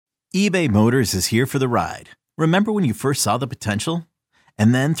eBay Motors is here for the ride. Remember when you first saw the potential?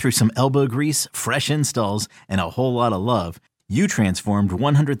 And then through some elbow grease, fresh installs, and a whole lot of love, you transformed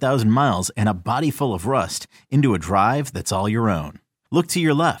 100,000 miles and a body full of rust into a drive that's all your own. Look to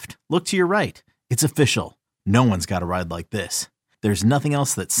your left. Look to your right. It's official. No one's got a ride like this. There's nothing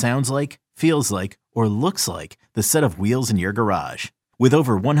else that sounds like, feels like, or looks like the set of wheels in your garage. With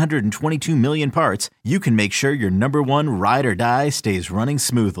over 122 million parts, you can make sure your number one ride or die stays running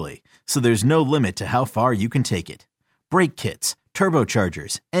smoothly. So there's no limit to how far you can take it. Brake kits,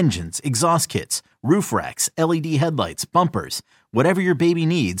 turbochargers, engines, exhaust kits, roof racks, LED headlights, bumpers, whatever your baby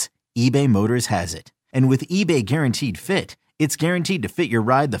needs, eBay Motors has it. And with eBay Guaranteed Fit, it's guaranteed to fit your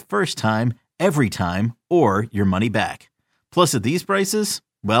ride the first time, every time, or your money back. Plus at these prices,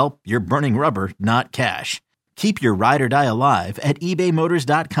 well, you're burning rubber, not cash. Keep your ride or die alive at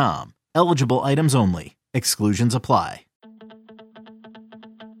ebaymotors.com. Eligible items only. Exclusions apply.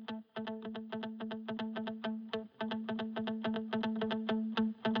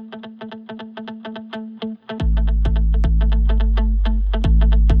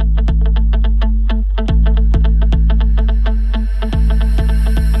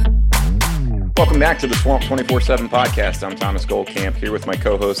 Welcome back to the Swamp 24/7 podcast. I'm Thomas Goldcamp here with my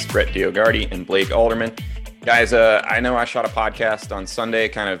co-hosts Brett Diogardi and Blake Alderman. Guys, I know I shot a podcast on Sunday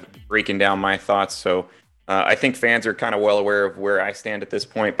kind of breaking down my thoughts, so I think fans are kind of well aware of where I stand at this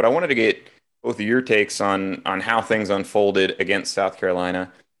point, but I wanted to get both of your takes on how things unfolded against South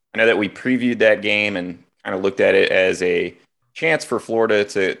Carolina. I know that we previewed that game and kind of looked at it as a chance for Florida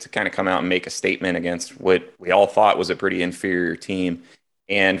to kind of come out and make a statement against what we all thought was a pretty inferior team,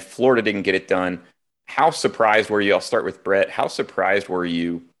 and Florida didn't get it done. How surprised were you? I'll start with Brett. How surprised were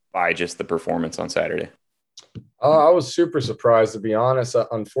you by just the performance on Saturday? I was super surprised, to be honest.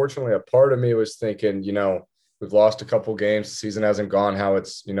 Unfortunately, a part of me was thinking, we've lost a couple games. The season hasn't gone how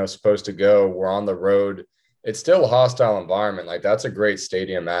it's, supposed to go. We're on the road. It's still a hostile environment. Like, that's a great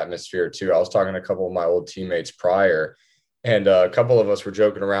stadium atmosphere, too. I was talking to a couple of my old teammates prior, and a couple of us were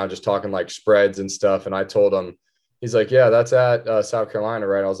joking around, just talking like spreads and stuff. And I told him, he's like, yeah, that's at South Carolina,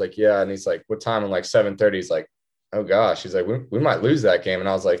 right? I was like, yeah. And he's like, what time? I'm like, 7:30. He's like, oh, gosh. He's like, we might lose that game. And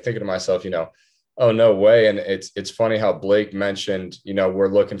I was like, thinking to myself, oh, no way. And it's funny how Blake mentioned, we're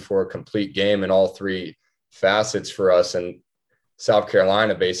looking for a complete game in all three facets for us. And South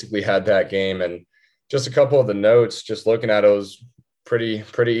Carolina basically had that game. And just a couple of the notes, just looking at it, was pretty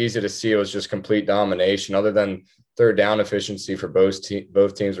easy to see. It was just complete domination. Other than third down efficiency for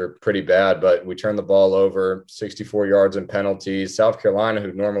both teams were pretty bad, but we turned the ball over, 64 yards in penalties. South Carolina,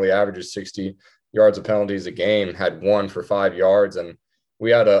 who normally averages 60 yards of penalties a game, had 1 for 5 yards. And we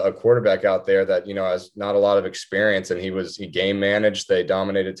had a quarterback out there that, has not a lot of experience, and he game managed. They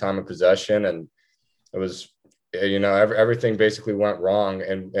dominated time of possession, and it was, everything basically went wrong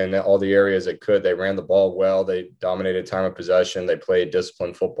in all the areas it could. They ran the ball well. They dominated time of possession. They played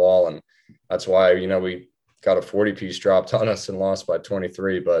disciplined football, and that's why, we got a 40-piece dropped on us and lost by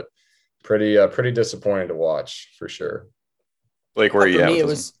 23, but pretty disappointing to watch for sure. Blake, where are you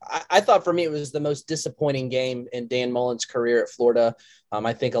at? I thought for me, it was the most disappointing game in Dan Mullen's career at Florida.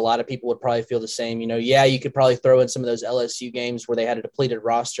 I think a lot of people would probably feel the same. You could probably throw in some of those LSU games where they had a depleted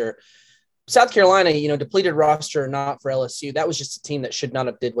roster. South Carolina, depleted roster or not for LSU, that was just a team that should not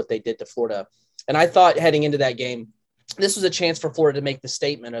have did what they did to Florida. And I thought heading into that game, this was a chance for Florida to make the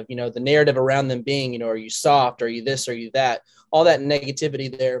statement of, the narrative around them being, are you soft? Are you this? Are you that? All that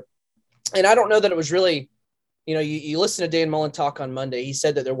negativity there. And I don't know that it was really, you listen to Dan Mullen talk on Monday. He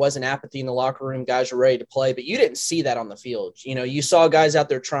said that there wasn't apathy in the locker room. Guys were ready to play, but you didn't see that on the field. You saw guys out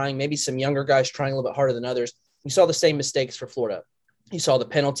there trying, maybe some younger guys trying a little bit harder than others. You saw the same mistakes for Florida. You saw the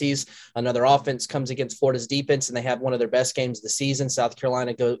penalties. Another offense comes against Florida's defense, and they have one of their best games of the season. South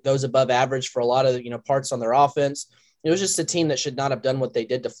Carolina goes above average for a lot of, parts on their offense. It was just a team that should not have done what they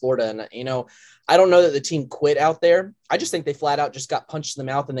did to Florida. And, I don't know that the team quit out there. I just think they flat out just got punched in the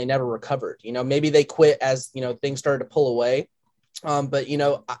mouth and they never recovered. Maybe they quit as, things started to pull away. But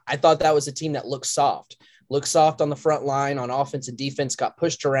I thought that was a team that looked soft on the front line, on offense and defense, got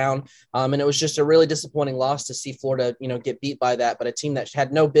pushed around. And it was just a really disappointing loss to see Florida, get beat by that. But a team that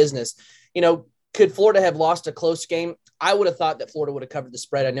had no business, could Florida have lost a close game? I would have thought that Florida would have covered the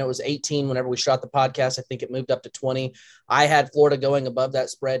spread. I know it was 18 whenever we shot the podcast. I think it moved up to 20. I had Florida going above that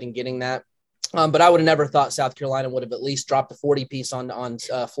spread and getting that. But I would have never thought South Carolina would have at least dropped a 40-piece on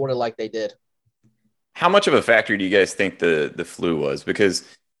Florida like they did. How much of a factor do you guys think the flu was? Because,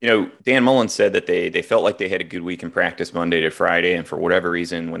 Dan Mullen said that they felt like they had a good week in practice Monday to Friday, and for whatever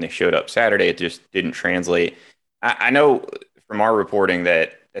reason, when they showed up Saturday, it just didn't translate. I know from our reporting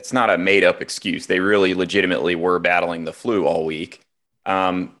that it's not a made-up excuse. They really legitimately were battling the flu all week.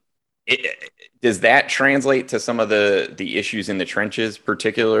 Does that translate to some of the issues in the trenches,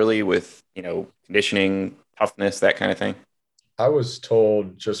 particularly with, conditioning, toughness, that kind of thing? I was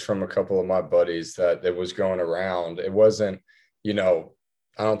told just from a couple of my buddies that it was going around. It wasn't, you know,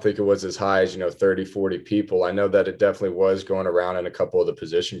 I don't think it was as high as, 30, 40 people. I know that it definitely was going around in a couple of the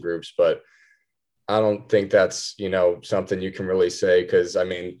position groups, but I don't think that's, something you can really say. Cause I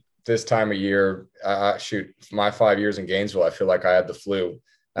mean, this time of year, shoot, my 5 years in Gainesville, I feel like I had the flu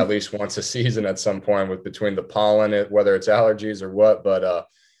at least once a season at some point with between the pollen, whether it's allergies or what. But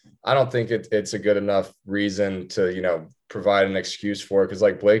I don't think it's a good enough reason to, provide an excuse for it. Cause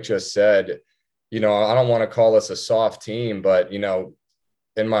like Blake just said, I don't want to call us a soft team, but,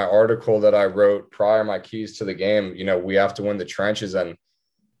 in my article that I wrote prior, my keys to the game, we have to win the trenches. And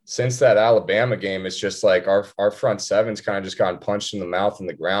since that Alabama game, it's just like our front seven's kind of just gotten punched in the mouth in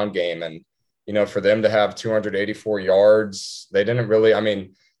the ground game. And, for them to have 284 yards, they didn't really, I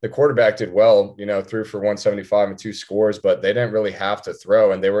mean, the quarterback did well, threw for 175 and 2 scores, but they didn't really have to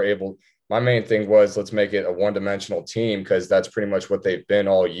throw. And they were able, my main thing was let's make it a one-dimensional team because that's pretty much what they've been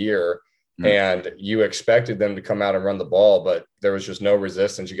all year. And you expected them to come out and run the ball, but there was just no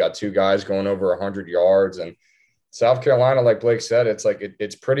resistance. You got 2 guys going over 100 yards. And South Carolina, like Blake said, it's like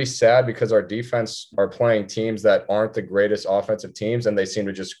it's pretty sad because our defense are playing teams that aren't the greatest offensive teams, and they seem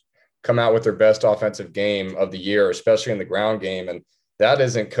to just come out with their best offensive game of the year, especially in the ground game. And that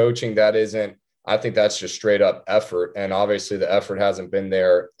isn't coaching. That isn't – I think that's just straight up effort. And obviously the effort hasn't been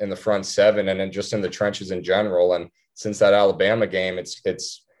there in the front seven and then just in the trenches in general. And since that Alabama game,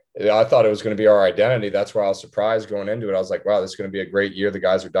 I thought it was going to be our identity. That's why I was surprised going into it. I was like, wow, this is going to be a great year. The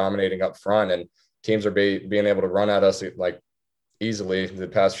guys are dominating up front and teams are being able to run at us like easily the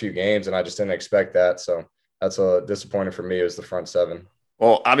past few games. And I just didn't expect that. So that's a disappointing for me as the front seven.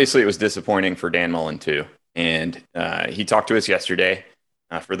 Well, obviously it was disappointing for Dan Mullen too. And he talked to us yesterday.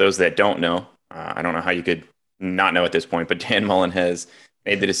 For those that don't know, I don't know how you could not know at this point, but Dan Mullen has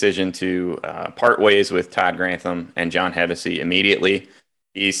made the decision to part ways with Todd Grantham and John Hevesy immediately.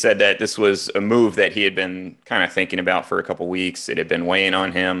 He said that this was a move that he had been kind of thinking about for a couple weeks. It had been weighing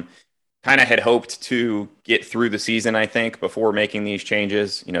on him. Kind of had hoped to get through the season, I think, before making these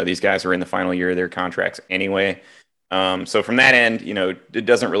changes. These guys are in the final year of their contracts anyway. So from that end, it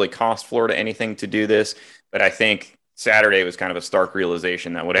doesn't really cost Florida anything to do this. But I think Saturday was kind of a stark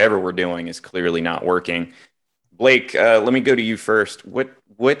realization that whatever we're doing is clearly not working. Blake, let me go to you first.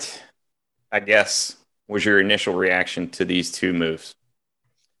 What, I guess, was your initial reaction to these 2 moves?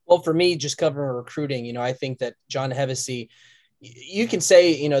 Well, for me, just covering recruiting, I think that John Hevesy, you can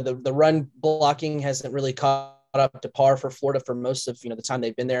say, the run blocking hasn't really caught up to par for Florida for most of, the time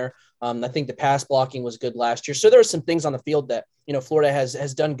they've been there. I think the pass blocking was good last year. So there are some things on the field that, Florida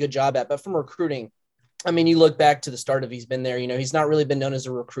has done a good job at, but from recruiting, I mean, you look back to the start of he's been there, he's not really been known as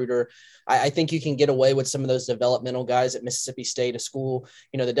a recruiter. I think you can get away with some of those developmental guys at Mississippi State, a school,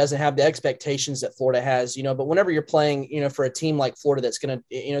 that doesn't have the expectations that Florida has, but whenever you're playing, for a team like Florida, that's going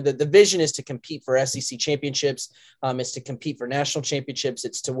to, the vision is to compete for SEC championships. It's to compete for national championships.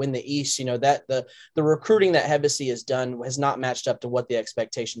 It's to win the East, that the recruiting that Hevesy has done has not matched up to what the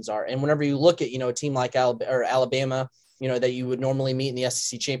expectations are. And whenever you look at, a team like Alabama, that you would normally meet in the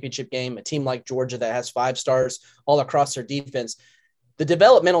SEC championship game, a team like Georgia that has 5 stars all across their defense, the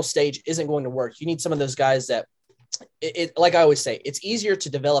developmental stage isn't going to work. You need some of those guys that like I always say, it's easier to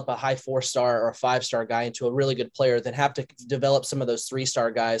develop a high 4-star or a 5-star guy into a really good player than have to develop some of those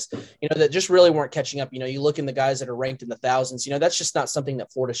 3-star guys, that just really weren't catching up. You look in the guys that are ranked in the thousands, that's just not something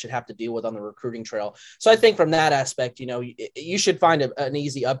that Florida should have to deal with on the recruiting trail. So I think from that aspect, you should find an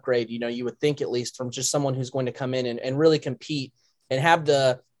easy upgrade. You would think at least from just someone who's going to come in and really compete and have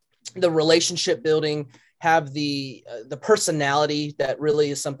the relationship building, have the personality that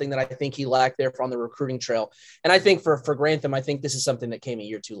really is something that I think he lacked there on the recruiting trail. And I think for Grantham, I think this is something that came a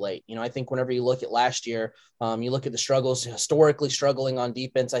year too late. I think whenever you look at last year, you look at the struggles, historically struggling on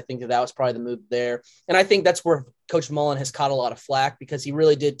defense, I think that was probably the move there. And I think that's where Coach Mullen has caught a lot of flack because he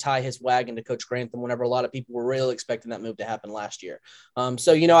really did tie his wagon to Coach Grantham whenever a lot of people were really expecting that move to happen last year.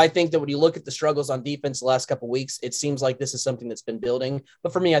 So, I think that when you look at the struggles on defense the last couple of weeks, it seems like this is something that's been building.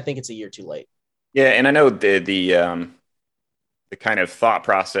 But for me, I think it's a year too late. Yeah, and I know the kind of thought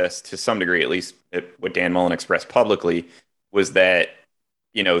process to some degree, at least what Dan Mullen expressed publicly, was that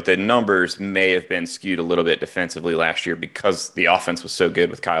the numbers may have been skewed a little bit defensively last year because the offense was so good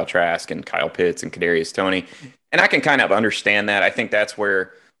with Kyle Trask and Kyle Pitts and Kadarius Toney, and I can kind of understand that. I think that's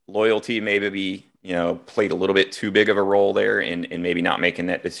where loyalty maybe played a little bit too big of a role there in maybe not making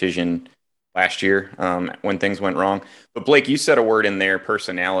that decision last year when things went wrong. But Blake, you said a word in there,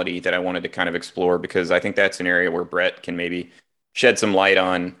 personality, that I wanted to kind of explore because I think that's an area where Brett can maybe shed some light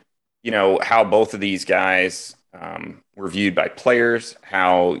on how both of these guys were viewed by players,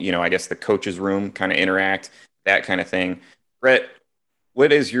 how, I guess the coaches room kind of interact, that kind of thing. Brett,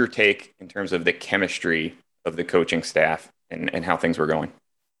 what is your take in terms of the chemistry of the coaching staff and how things were going?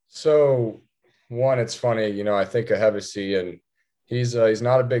 So one, it's funny, I think of Hevesy, and he's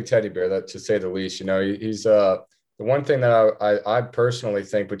not a big teddy bear, that to say the least. He's the one thing that I personally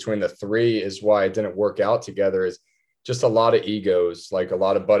think between the three is why it didn't work out together is just a lot of egos, like a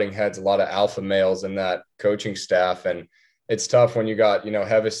lot of butting heads, a lot of alpha males in that coaching staff. And it's tough when you got,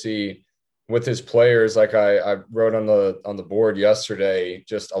 Hevesy with his players, like I wrote on the board yesterday,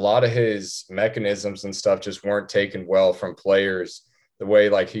 just a lot of his mechanisms and stuff just weren't taken well from players, the way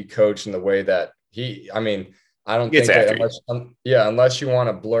like he coached and the way that I don't think that unless you want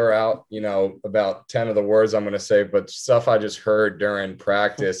to blur out, about 10 of the words I'm going to say, but stuff I just heard during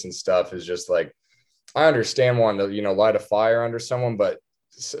practice and stuff is just like, I understand wanting to, light a fire under someone, but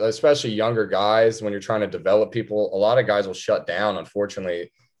especially younger guys, when you're trying to develop people, a lot of guys will shut down,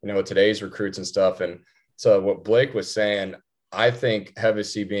 unfortunately, with today's recruits and stuff. And so what Blake was saying, I think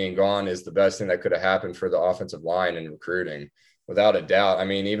Hevesy being gone is the best thing that could have happened for the offensive line and recruiting, without a doubt. I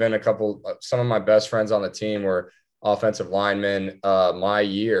mean, even some of my best friends on the team were offensive linemen my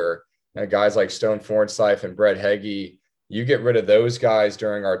year, and guys like Stone Forsythe and Brett Heggie. You get rid of those guys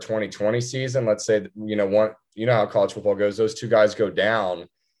during our 2020 season. Let's say, how college football goes. Those two guys go down.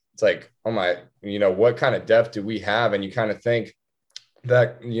 It's like, oh my, what kind of depth do we have? And you kind of think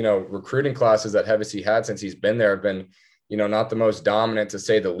that, recruiting classes that Hevesy had since he's been there have been, not the most dominant, to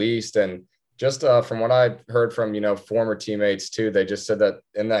say the least. And just from what I heard from, former teammates too, they just said that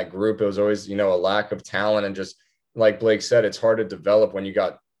in that group, it was always, a lack of talent. And just like Blake said, it's hard to develop when you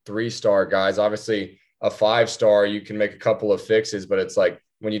got 3-star guys. Obviously, a 5-star, you can make a couple of fixes, but it's like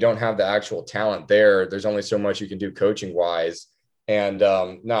when you don't have the actual talent there's only so much you can do coaching wise. And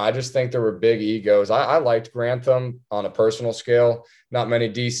no, I just think there were big egos. I liked Grantham on a personal scale. Not many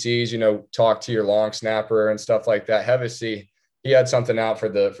DCs, talk to your long snapper and stuff like that. Hevesy, he had something out for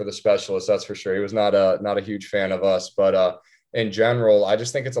the specialist, that's for sure. He was not a huge fan of us, but in general, I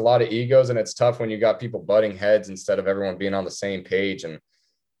just think it's a lot of egos, and it's tough when you got people butting heads instead of everyone being on the same page. And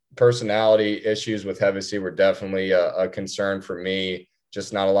personality issues with Hevesy were definitely a concern for me.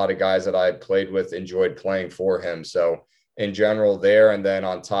 Just not a lot of guys that I played with enjoyed playing for him. So in general there, and then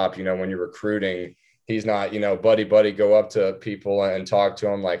on top, when you're recruiting, he's not, buddy, go up to people and talk to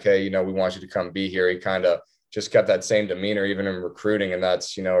them like, hey, we want you to come be here. He kind of just kept that same demeanor even in recruiting. And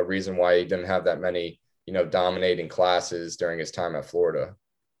that's, a reason why he didn't have that many, dominating classes during his time at Florida.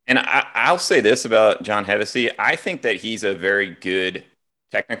 And I'll say this about John Hevesy. I think that he's a very good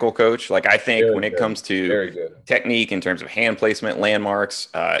technical coach. Like, I think when it comes to technique in terms of hand placement, landmarks,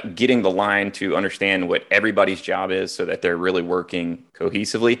 getting the line to understand what everybody's job is so that they're really working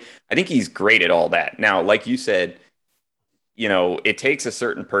cohesively, I think he's great at all that. Now, like you said, it takes a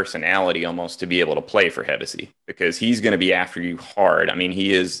certain personality almost to be able to play for Hevesy, because he's going to be after you hard. I mean,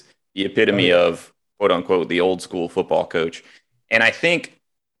 he is the epitome of, quote unquote, the old school football coach. And I think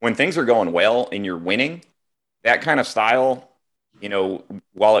when things are going well and you're winning, that kind of style,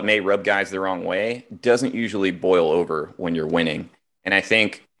 while it may rub guys the wrong way, doesn't usually boil over when you're winning. And I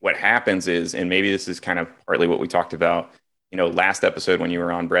think what happens is, and maybe this is kind of partly what we talked about, last episode when you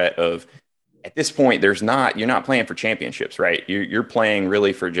were on, Brett, of at this point, you're not playing for championships, right? You're playing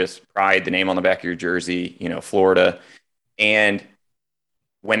really for just pride, the name on the back of your jersey, Florida. And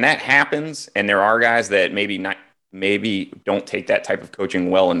when that happens, and there are guys that maybe don't take that type of coaching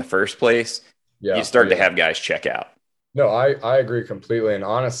well in the first place, you start to have guys check out. No, I agree completely. And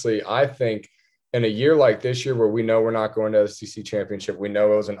honestly, I think in a year like this year, where we know we're not going to the SEC championship, we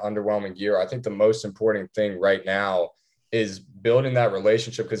know it was an underwhelming year. I think the most important thing right now is building that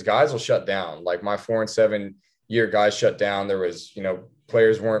relationship, because guys will shut down. Like my 4 and 7 year guys shut down. There was,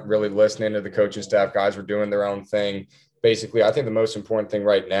 players weren't really listening to the coaching staff. Guys were doing their own thing. Basically, I think the most important thing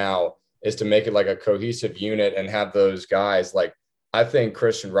right now is to make it like a cohesive unit and have those guys. Like, I think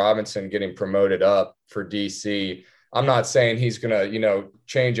Christian Robinson getting promoted up for DC, I'm not saying he's going to,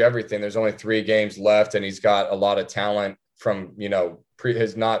 change everything. There's only 3 games left, and he's got a lot of talent from,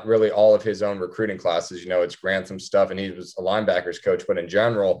 his not really all of his own recruiting classes. It's Grantham stuff, and he was a linebackers coach. But in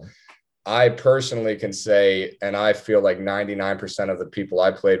general, I personally can say, and I feel like 99% of the people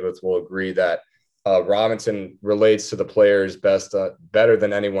I played with will agree, that Robinson relates to the players better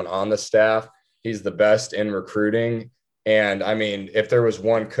than anyone on the staff. He's the best in recruiting. And I mean, if there was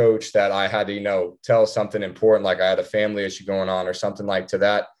one coach that I had to, tell something important, like I had a family issue going on or something like to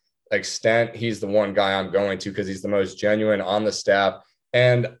that extent, he's the one guy I'm going to, because he's the most genuine on the staff.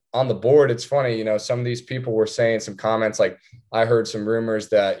 And on the board, it's funny, some of these people were saying some comments, like I heard some rumors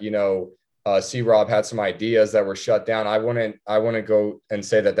that, C-Rob had some ideas that were shut down. I wouldn't go and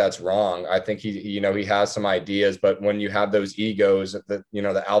say that that's wrong. I think he has some ideas, but when you have those egos,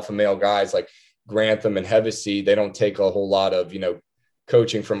 the alpha male guys like Grantham and Hevesy, they don't take a whole lot of,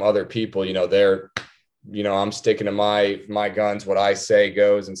 coaching from other people. I'm sticking to my guns, what I say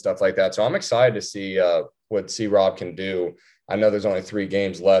goes and stuff like that. So I'm excited to see what C-Rob can do. I know there's only 3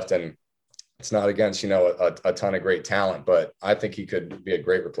 games left and it's not against, a ton of great talent, but I think he could be a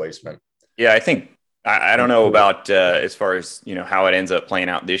great replacement. Yeah, I think I don't know about as far as, how it ends up playing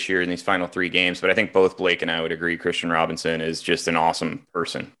out this year in these final 3 games, but I think both Blake and I would agree Christian Robinson is just an awesome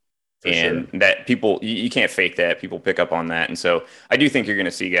person. And that people, you can't fake that. People pick up on that. And so I do think you're going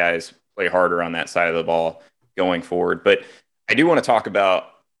to see guys play harder on that side of the ball going forward. But I do want to talk about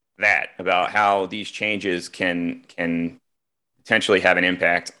how these changes can potentially have an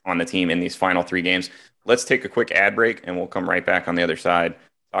impact on the team in these final 3 games. Let's take a quick ad break and we'll come right back on the other side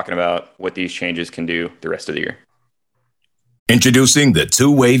talking about what these changes can do the rest of the year. Introducing the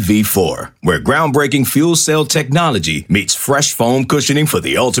Two-Way V4, where groundbreaking fuel cell technology meets fresh foam cushioning for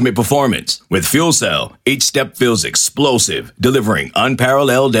the ultimate performance. With Fuel Cell, each step feels explosive, delivering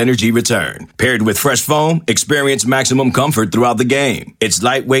unparalleled energy return. Paired with fresh foam, experience maximum comfort throughout the game. Its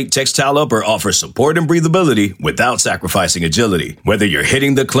lightweight textile upper offers support and breathability without sacrificing agility. Whether you're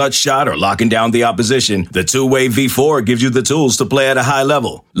hitting the clutch shot or locking down the opposition, the Two-Way V4 gives you the tools to play at a high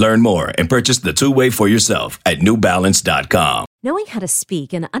level. Learn more and purchase the Two-Way for yourself at newbalance.com. Knowing how to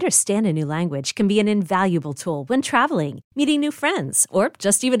speak and understand a new language can be an invaluable tool when traveling, meeting new friends, or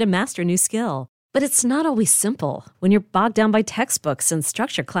just even to master a new skill. But it's not always simple when you're bogged down by textbooks and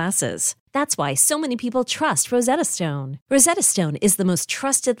structured classes. That's why so many people trust Rosetta Stone. Rosetta Stone is the most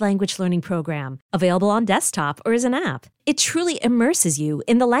trusted language learning program, available on desktop or as an app. It truly immerses you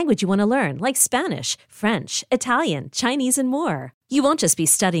in the language you want to learn, like Spanish, French, Italian, Chinese, and more. You won't just be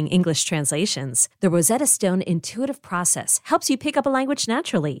studying English translations. The Rosetta Stone intuitive process helps you pick up a language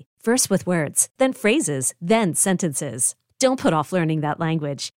naturally, first with words, then phrases, then sentences. Don't put off learning that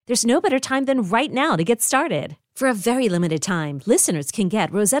language. There's no better time than right now to get started. For a very limited time, listeners can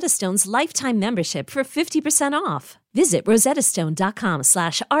get Rosetta Stone's lifetime membership for 50% off. Visit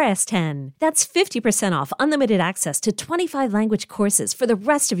rosettastone.com/rs10. That's 50% off unlimited access to 25 language courses for the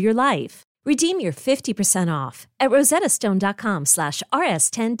rest of your life. Redeem your 50% off at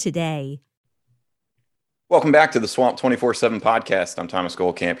rosettastone.com/rs10 today. Welcome back to the Swamp 24/7 podcast. I'm Thomas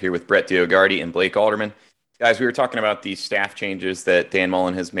Goldcamp here with Brett DioGuardi and Blake Alderman. Guys, we were talking about these staff changes that Dan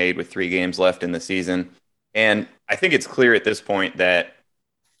Mullen has made with 3 games left in the season. And I think it's clear at this point that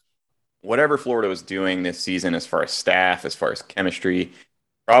whatever Florida was doing this season as far as staff, as far as chemistry,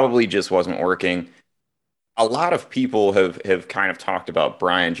 probably just wasn't working. A lot of people have kind of talked about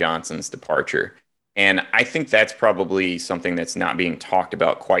Brian Johnson's departure. And I think that's probably something that's not being talked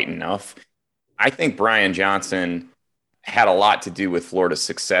about quite enough. I think Brian Johnson had a lot to do with Florida's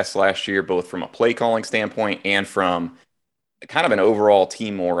success last year, both from a play calling standpoint and from kind of an overall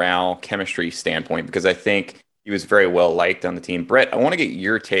team morale, chemistry standpoint, because I think he was very well liked on the team. Brett, I want to get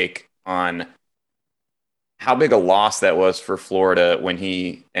your take on how big a loss that was for Florida when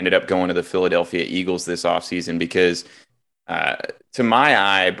he ended up going to the Philadelphia Eagles this offseason, because to my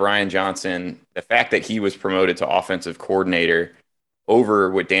eye, Brian Johnson, the fact that he was promoted to offensive coordinator over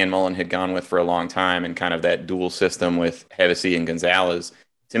what Dan Mullen had gone with for a long time and kind of that dual system with Hevesy and Gonzalez,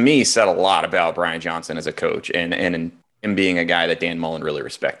 to me, said a lot about Brian Johnson as a coach and him being a guy that Dan Mullen really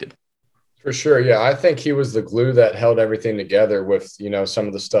respected. For sure. Yeah. I think he was the glue that held everything together with, some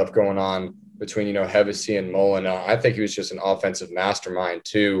of the stuff going on between, Hevesy and Mullen. I think he was just an offensive mastermind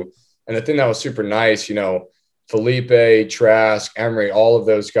too. And the thing that was super nice, Felipe, Trask, Emery, all of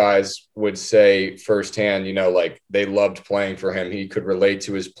those guys would say firsthand, like they loved playing for him. He could relate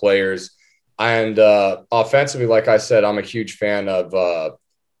to his players. And offensively, like I said, I'm a huge fan of,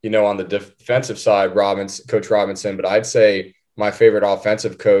 on the defensive side, Coach Robinson. But I'd say my favorite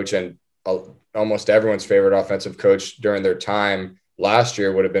offensive coach and almost everyone's favorite offensive coach during their time last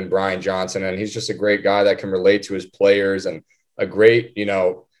year would have been Brian Johnson. And he's just a great guy that can relate to his players and a great,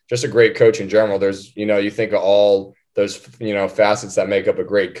 just a great coach in general. There's, you think of all those, facets that make up a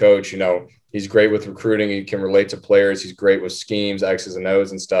great coach. He's great with recruiting. He can relate to players. He's great with schemes, X's and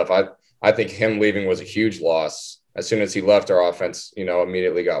O's and stuff. I think him leaving was a huge loss. As soon as he left, our offense,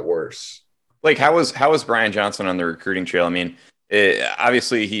 immediately got worse. Like, how was Brian Johnson on the recruiting trail? I mean,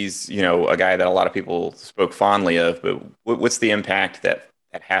 obviously he's, a guy that a lot of people spoke fondly of, but what's the impact that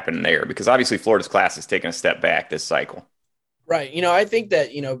happened there? Because obviously Florida's class has taken a step back this cycle. Right. I think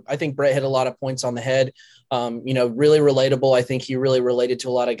that, I think Brett hit a lot of points on the head. Really relatable. I think he really related to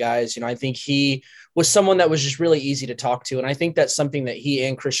a lot of guys. I think he was someone that was just really easy to talk to. And I think that's something that he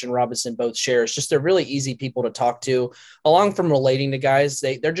and Christian Robinson both share. It's just they're really easy people to talk to, along from relating to guys.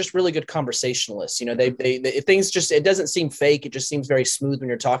 They're just really good conversationalists. They things just, it doesn't seem fake. It just seems very smooth when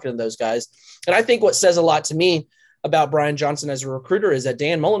you're talking to those guys. And I think what says a lot to me about Brian Johnson as a recruiter is that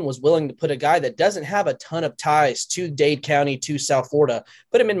Dan Mullen was willing to put a guy that doesn't have a ton of ties to Dade County, to South Florida,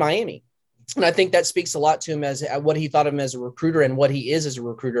 put him in Miami. And I think that speaks a lot to him as what he thought of him as a recruiter and what he is as a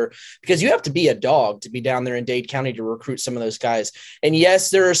recruiter, because you have to be a dog to be down there in Dade County to recruit some of those guys. And yes,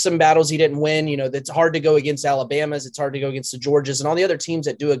 there are some battles he didn't win. That's hard to go against Alabama's. It's hard to go against the Georgias and all the other teams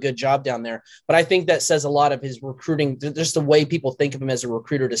that do a good job down there. But I think that says a lot of his recruiting, just the way people think of him as a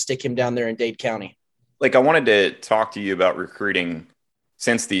recruiter to stick him down there in Dade County. Like, I wanted to talk to you about recruiting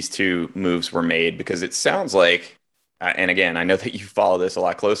since these two moves were made, because it sounds like, and again, I know that you follow this a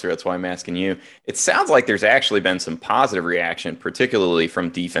lot closer. That's why I'm asking you. It sounds like there's actually been some positive reaction, particularly from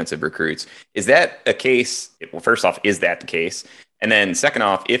defensive recruits. Is that a case? Well, first off, is that the case? And then second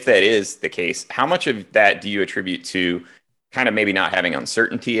off, if that is the case, how much of that do you attribute to kind of maybe not having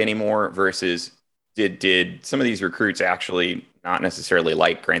uncertainty anymore versus did some of these recruits actually not necessarily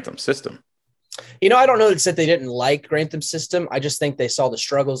like Grantham's system? I don't know that they didn't like Grantham's system. I just think they saw the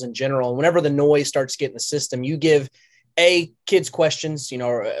struggles in general. And whenever the noise starts getting the system, you give kids questions,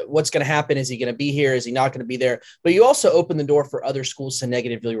 what's going to happen? Is he going to be here? Is he not going to be there? But you also open the door for other schools to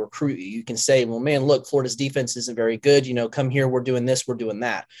negatively recruit you. You can say, well, man, look, Florida's defense isn't very good. Come here. We're doing this. We're doing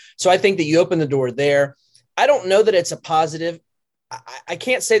that. So I think that you open the door there. I don't know that it's a positive. I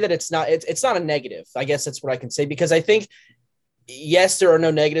can't say that it's not a negative. I guess that's what I can say, because I think, yes, there are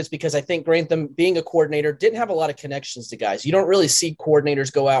no negatives, because I think Grantham, being a coordinator, didn't have a lot of connections to guys. You don't really see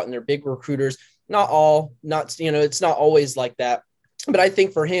coordinators go out and they're big recruiters. Not all, it's not always like that. But I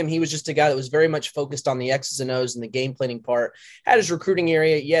think for him, he was just a guy that was very much focused on the X's and O's and the game planning part. Had his recruiting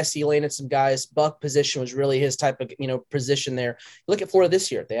area. Yes, he landed some guys. Buck position was really his type of, position there. Look at Florida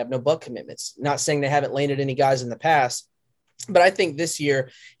this year. They have no Buck commitments. Not saying they haven't landed any guys in the past, but I think this year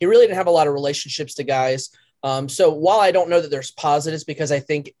he really didn't have a lot of relationships to guys. So while I don't know that there's positives, because I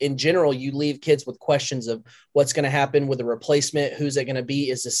think in general, you leave kids with questions of what's going to happen with a replacement. Who's it going to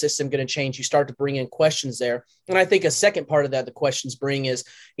be? Is the system going to change? You start to bring in questions there. And I think a second part of that, the questions bring is,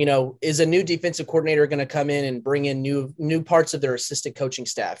 is a new defensive coordinator going to come in and bring in new parts of their assistant coaching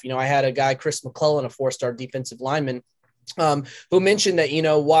staff? I had a guy, Chris McClellan, a 4-star defensive lineman, who mentioned that,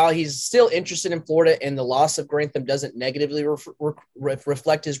 while he's still interested in Florida and the loss of Grantham doesn't negatively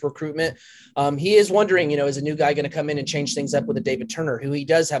reflect his recruitment, he is wondering, is a new guy going to come in and change things up with a David Turner, who he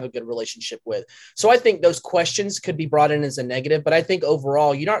does have a good relationship with? So I think those questions could be brought in as a negative, but I think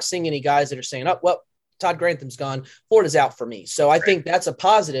overall, you're not seeing any guys that are saying, oh, well, Todd Grantham's gone, Florida's out for me. So I think that's a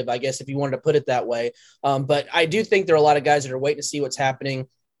positive, I guess, if you wanted to put it that way. But I do think there are a lot of guys that are waiting to see what's happening.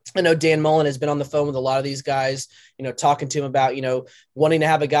 I know Dan Mullen has been on the phone with a lot of these guys, talking to him about, wanting to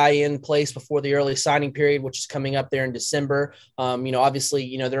have a guy in place before the early signing period, which is coming up there in December.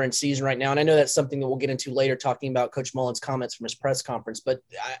 Obviously, they're in season right now. And I know that's something that we'll get into later, talking about Coach Mullen's comments from his press conference. But,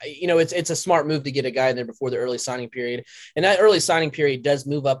 it's a smart move to get a guy in there before the early signing period. And that early signing period does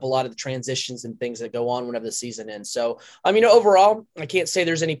move up a lot of the transitions and things that go on whenever the season ends. So, overall, I can't say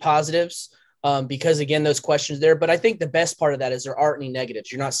there's any positives. Because again, those questions there, but I think the best part of that is there aren't any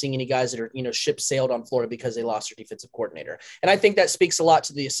negatives. You're not seeing any guys that are, ship sailed on Florida because they lost their defensive coordinator. And I think that speaks a lot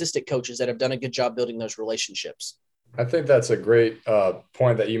to the assistant coaches that have done a good job building those relationships. I think that's a great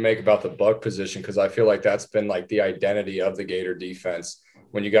point that you make about the Buck position, because I feel like that's been like the identity of the Gator defense.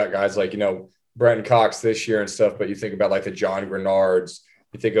 When you got guys like, Brenton Cox this year and stuff, but you think about like the John Grenards,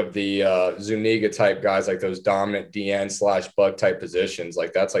 you think of the Zuniga type guys, like those dominant DN/Buck type positions.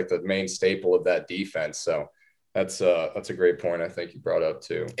 Like that's like the main staple of that defense. So that's a great point I think you brought up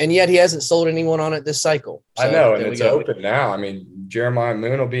too. And yet he hasn't sold anyone on it this cycle. So I know, and it's open now. I mean, Jeremiah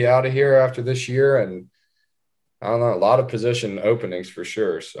Moon will be out of here after this year, and I don't know, a lot of position openings for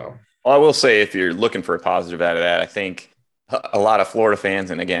sure. So, well, I will say, if you're looking for a positive out of that, I think a lot of Florida fans,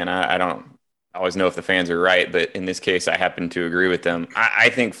 and again, I don't always know if the fans are right, but in this case, I happen to agree with them. I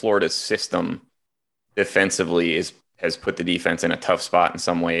think Florida's system defensively has put the defense in a tough spot in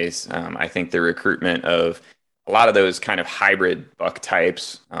some ways. I think the recruitment of a lot of those kind of hybrid Buck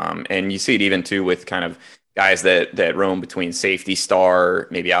types, and you see it even too with kind of guys that roam between safety, star,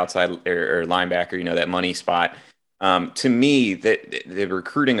 maybe outside or linebacker, that money spot. To me, the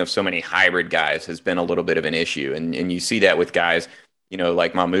recruiting of so many hybrid guys has been a little bit of an issue, and you see that with guys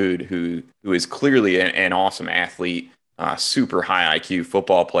like Mahmoud, who is clearly an awesome athlete, super high IQ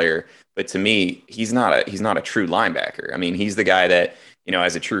football player. But to me, he's not a true linebacker. I mean, he's the guy that,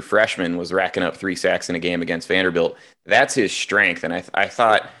 as a true freshman was racking up 3 sacks in a game against Vanderbilt. That's his strength. And I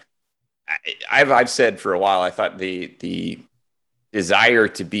thought, I've said for a while, I thought the desire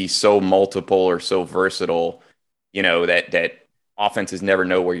to be so multiple or so versatile, that offenses never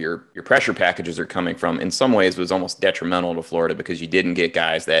know where your pressure packages are coming from, in some ways was almost detrimental to Florida, because you didn't get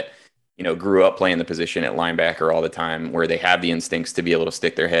guys that, grew up playing the position at linebacker all the time, where they have the instincts to be able to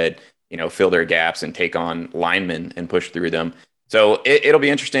stick their head, fill their gaps and take on linemen and push through them. So it'll be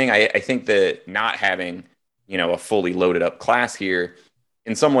interesting. I think that not having, a fully loaded up class here,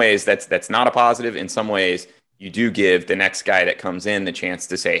 in some ways that's not a positive. In some ways, you do give the next guy that comes in the chance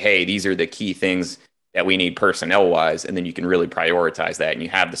to say, hey, these are the key things that we need personnel wise. And then you can really prioritize that, and you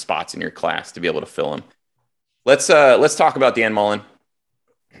have the spots in your class to be able to fill them. Let's talk about Dan Mullen.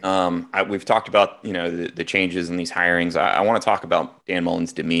 We've talked about, the changes in these hirings. I want to talk about Dan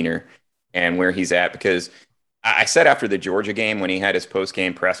Mullen's demeanor and where he's at, because I said after the Georgia game, when he had his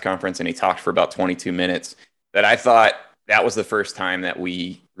post-game press conference and he talked for about 22 minutes, that I thought that was the first time that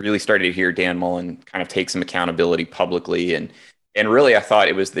we really started to hear Dan Mullen kind of take some accountability publicly. And really, I thought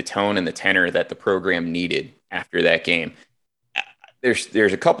it was the tone and the tenor that the program needed after that game. There's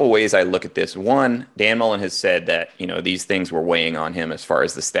a couple ways I look at this. One, Dan Mullen has said that, these things were weighing on him as far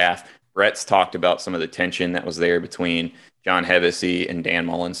as the staff. Brett's talked about some of the tension that was there between John Hevesy and Dan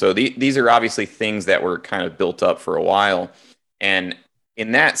Mullen. So these are obviously things that were kind of built up for a while. And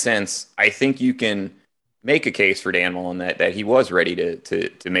in that sense, I think you can make a case for Dan Mullen that he was ready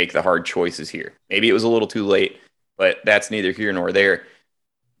to make the hard choices here. Maybe it was a little too late, but that's neither here nor there.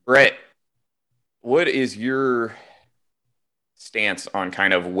 Brett, what is your stance on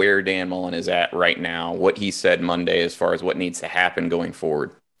kind of where Dan Mullen is at right now, what he said Monday as far as what needs to happen going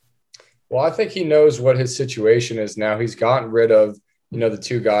forward? Well, I think he knows what his situation is now. He's gotten rid of, the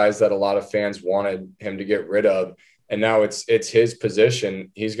 2 guys that a lot of fans wanted him to get rid of. And now it's his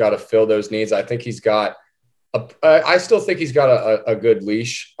position. He's got to fill those needs. I think he's got I still think he's got a good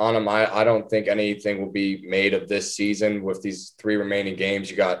leash on him. I don't think anything will be made of this season with these 3 remaining games.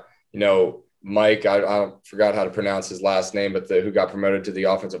 You got, Mike, I forgot how to pronounce his last name, but who got promoted to the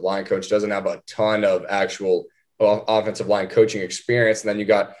offensive line coach, doesn't have a ton of actual offensive line coaching experience. And then you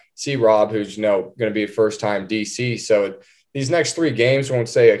got C-Rob, who's, going to be a first-time DC. So these next 3 games won't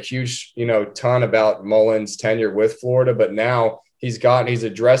say a huge, ton about Mullen's tenure with Florida, but now he's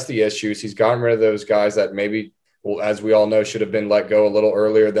addressed the issues. He's gotten rid of those guys that maybe, well, as we all know, should have been let go a little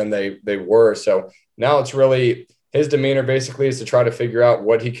earlier than they were. So now it's really his demeanor basically is to try to figure out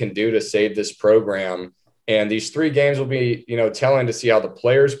what he can do to save this program. And these 3 games will be, telling to see how the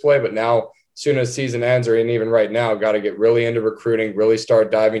players play. But now, as soon as season ends, or even right now, got to get really into recruiting, really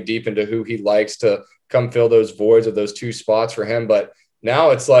start diving deep into who he likes to come fill those voids of those 2 spots for him. But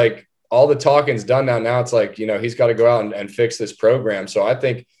now it's like all the talking's done now. Now it's like, he's got to go out and fix this program. So I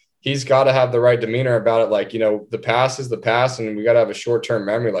think he's got to have the right demeanor about it. Like, the past is the past, and we got to have a short-term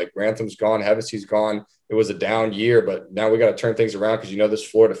memory. Like, Grantham's gone, Hevesy's gone. It was a down year, but now we got to turn things around, because this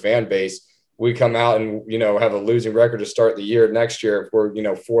Florida fan base, we come out and, have a losing record to start the year next year. If we're,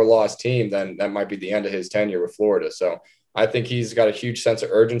 4-loss team, then that might be the end of his tenure with Florida. So I think he's got a huge sense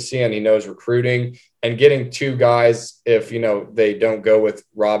of urgency, and he knows recruiting and getting 2 guys. If, they don't go with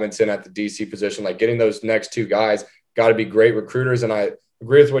Robinson at the DC position, like getting those next 2 guys got to be great recruiters. And I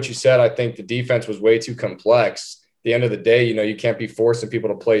agree with what you said. I think the defense was way too complex. At the end of the day, you can't be forcing people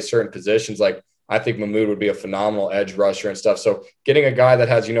to play certain positions. Like, I think Mahmoud would be a phenomenal edge rusher and stuff. So getting a guy that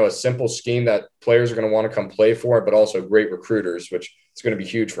has, a simple scheme that players are going to want to come play for, but also great recruiters, which is going to be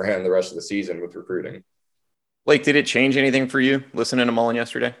huge for him the rest of the season with recruiting. Blake, did it change anything for you listening to Mullen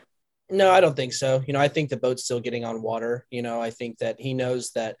yesterday? No, I don't think so. I think the boat's still getting on water. I think that he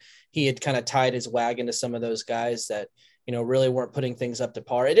knows that he had kind of tied his wagon to some of those guys that, really weren't putting things up to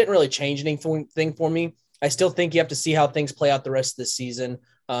par. It didn't really change anything for me. I still think you have to see how things play out the rest of the season.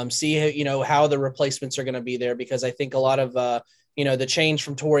 See, how the replacements are going to be there, because I think a lot of, the change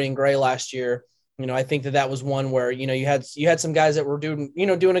from Torian Gray last year, I think that was one where, you had some guys that were doing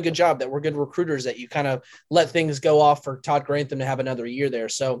a good job, that were good recruiters, that you kind of let things go off for Todd Grantham to have another year there.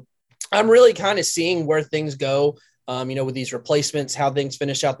 So I'm really kind of seeing where things go, with these replacements, how things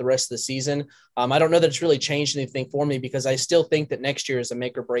finish out the rest of the season. I don't know that it's really changed anything for me, because I still think that next year is a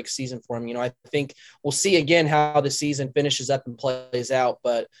make or break season for him. I think we'll see again how the season finishes up and plays out.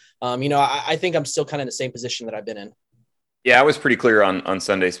 But, I think I'm still kind of in the same position that I've been in. Yeah, I was pretty clear on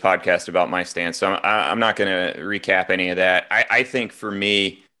Sunday's podcast about my stance, so I'm not going to recap any of that. I think for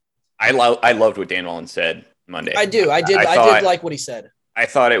me, I loved what Dan Mullen said Monday. I did like what he said. I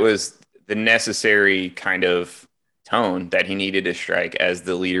thought it was the necessary kind of tone that he needed to strike as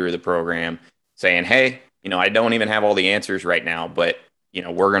the leader of the program, saying, hey, I don't even have all the answers right now, but,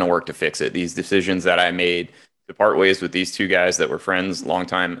 we're going to work to fix it. These decisions that I made to part ways with these two guys that were friends,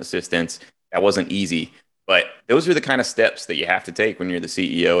 longtime assistants, that wasn't easy. But those are the kind of steps that you have to take when you're the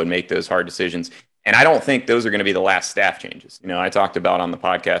CEO and make those hard decisions. And I don't think those are going to be the last staff changes. I talked about on the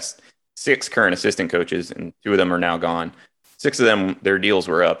podcast 6 current assistant coaches, and 2 of them are now gone. 6 of them, their deals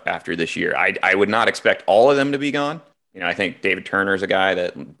were up after this year. I would not expect all of them to be gone. I think David Turner is a guy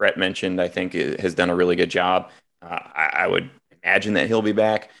that Brett mentioned, I think has done a really good job. I would imagine that he'll be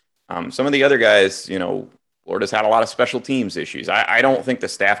back. Some of the other guys, Florida's had a lot of special teams issues. I don't think the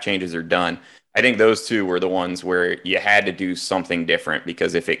staff changes are done. I think those 2 were the ones where you had to do something different,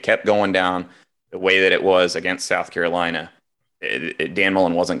 because if it kept going down the way that it was against South Carolina, Dan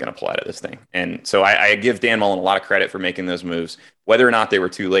Mullen wasn't going to pull out of this thing. And so I give Dan Mullen a lot of credit for making those moves. Whether or not they were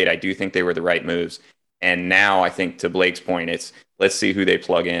too late, I do think they were the right moves. And now I think, to Blake's point, it's let's see who they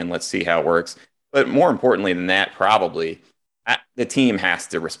plug in. Let's see how it works. But more importantly than that, probably the team has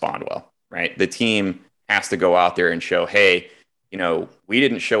to respond well, right? The team has to go out there and show, hey, we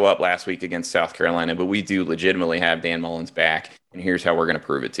didn't show up last week against South Carolina, but we do legitimately have Dan Mullen's back, and here's how we're going to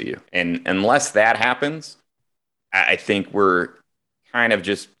prove it to you. And unless that happens, I think we're kind of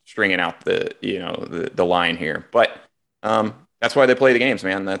just stringing out the line here. But that's why they play the games,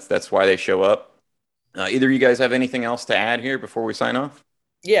 man. That's why they show up. Either of you guys have anything else to add here before we sign off?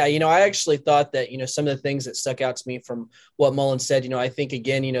 Yeah, I actually thought that, some of the things that stuck out to me from what Mullen said, I think,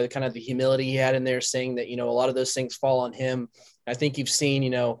 again, kind of the humility he had in there, saying that, a lot of those things fall on him. I think you've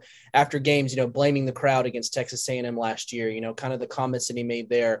seen, after games, blaming the crowd against Texas A&M last year, kind of the comments that he made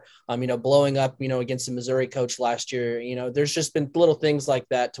there, blowing up, against the Missouri coach last year. There's just been little things like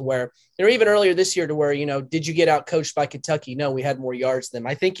that to where, even earlier this year to where, did you get out coached by Kentucky? No, we had more yards than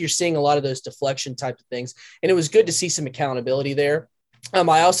them. I think you're seeing a lot of those deflection type of things, and it was good to see some accountability there.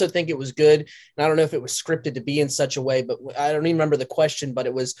 I also think it was good, and I don't know if it was scripted to be in such a way, but I don't even remember the question, but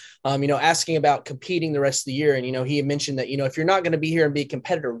it was, asking about competing the rest of the year. And, he had mentioned that, if you're not going to be here and be a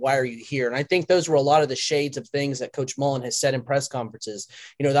competitor, why are you here? And I think those were a lot of the shades of things that Coach Mullen has said in press conferences.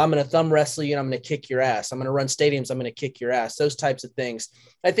 I'm going to thumb wrestle you and I'm going to kick your ass. I'm going to run stadiums. I'm going to kick your ass. Those types of things.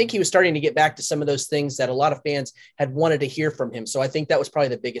 I think he was starting to get back to some of those things that a lot of fans had wanted to hear from him. So I think that was probably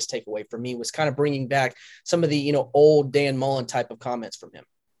the biggest takeaway for me, was kind of bringing back some of the, old Dan Mullen type of comments from him.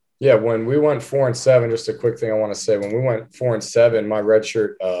 Yeah, when we went 4-7, just a quick thing I want to say, when we went 4-7, my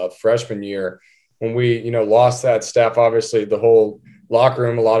redshirt freshman year, when we, lost that staff, obviously the whole locker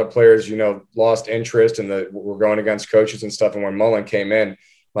room, a lot of players, lost interest and we're going against coaches and stuff. And when Mullen came in,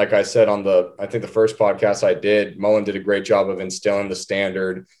 like I said on I think the first podcast I did, Mullen did a great job of instilling the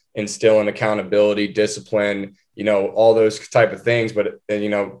standard, instilling accountability, discipline, all those type of things. But,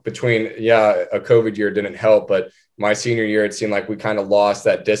 between, a COVID year didn't help, but my senior year, it seemed like we kind of lost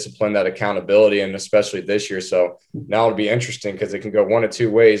that discipline, that accountability, and especially this year. So now it'll be interesting because it can go one of 2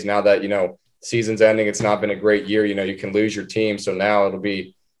 ways. Now that, season's ending, it's not been a great year, you can lose your team. So now it'll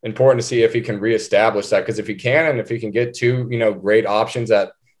be important to see if he can reestablish that, because if he can, and if he can get 2, great options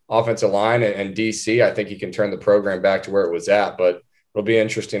at offensive line and DC, I think he can turn the program back to where it was at. But it'll be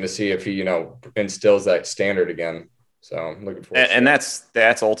interesting to see if he, instills that standard again. So I'm looking forward to and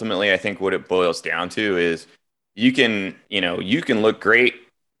that's ultimately, I think, what it boils down to is you can look great,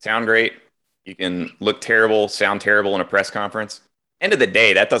 sound great. You can look terrible, sound terrible in a press conference. End of the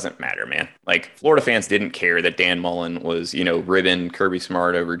day, that doesn't matter, man. Like, Florida fans didn't care that Dan Mullen was, ribbing Kirby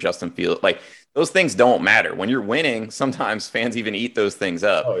Smart over Justin Fields. Like, those things don't matter. When you're winning, sometimes fans even eat those things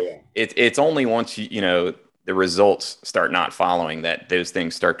up. Oh, yeah. It's only once the results start not following that those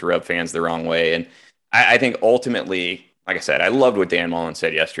things start to rub fans the wrong way. And I think ultimately, like I said, I loved what Dan Mullen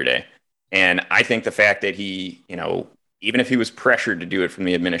said yesterday. And I think the fact that he, even if he was pressured to do it from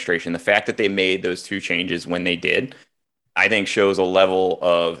the administration, the fact that they made those 2 changes when they did, I think shows a level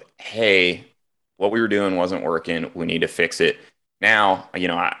of, hey, what we were doing wasn't working. We need to fix it. Now,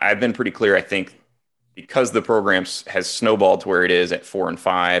 I've been pretty clear. I think because the program has snowballed to where it is at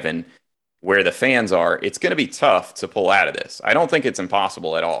 4-5 and where the fans are, it's going to be tough to pull out of this. I don't think it's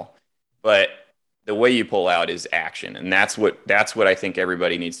impossible at all, but the way you pull out is action. And that's what I think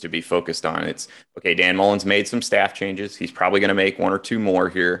everybody needs to be focused on. It's okay. Dan Mullen's made some staff changes. He's probably going to make 1 or 2 more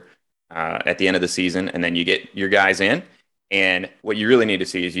here at the end of the season. And then you get your guys in. And what you really need to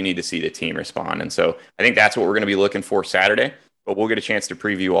see is you need to see the team respond. And so I think that's what we're going to be looking for Saturday, but we'll get a chance to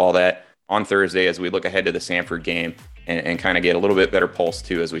preview all that on Thursday as we look ahead to the Samford game and kind of get a little bit better pulse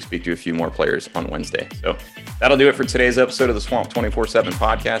too as we speak to a few more players on Wednesday. So that'll do it for today's episode of the Swamp 24/7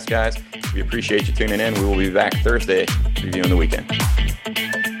 podcast, guys. We appreciate you tuning in. We will be back Thursday reviewing the weekend.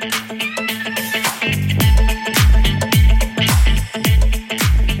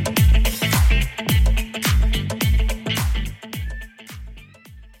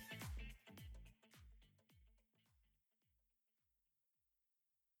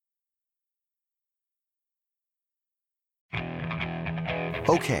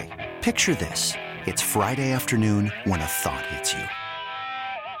 Okay, picture this. It's Friday afternoon when a thought hits you.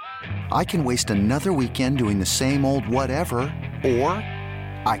 I can waste another weekend doing the same old whatever, or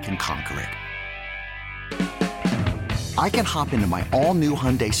I can conquer it. I can hop into my all-new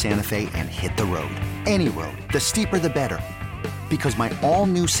Hyundai Santa Fe and hit the road. Any road. The steeper, the better. Because my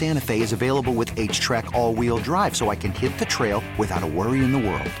all-new Santa Fe is available with H-Track all-wheel drive, so I can hit the trail without a worry in the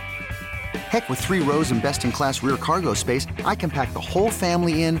world. Heck, with 3 rows and best-in-class rear cargo space, I can pack the whole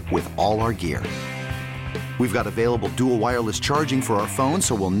family in with all our gear. We've got available dual wireless charging for our phones,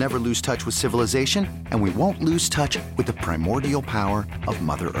 so we'll never lose touch with civilization, and we won't lose touch with the primordial power of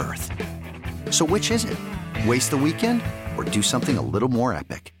Mother Earth. So which is it? Waste the weekend or do something a little more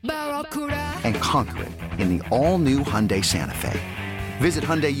epic? And conquer it in the all-new Hyundai Santa Fe. Visit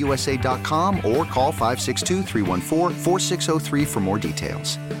HyundaiUSA.com or call 562-314-4603 for more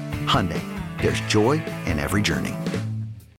details. Hyundai, there's joy in every journey.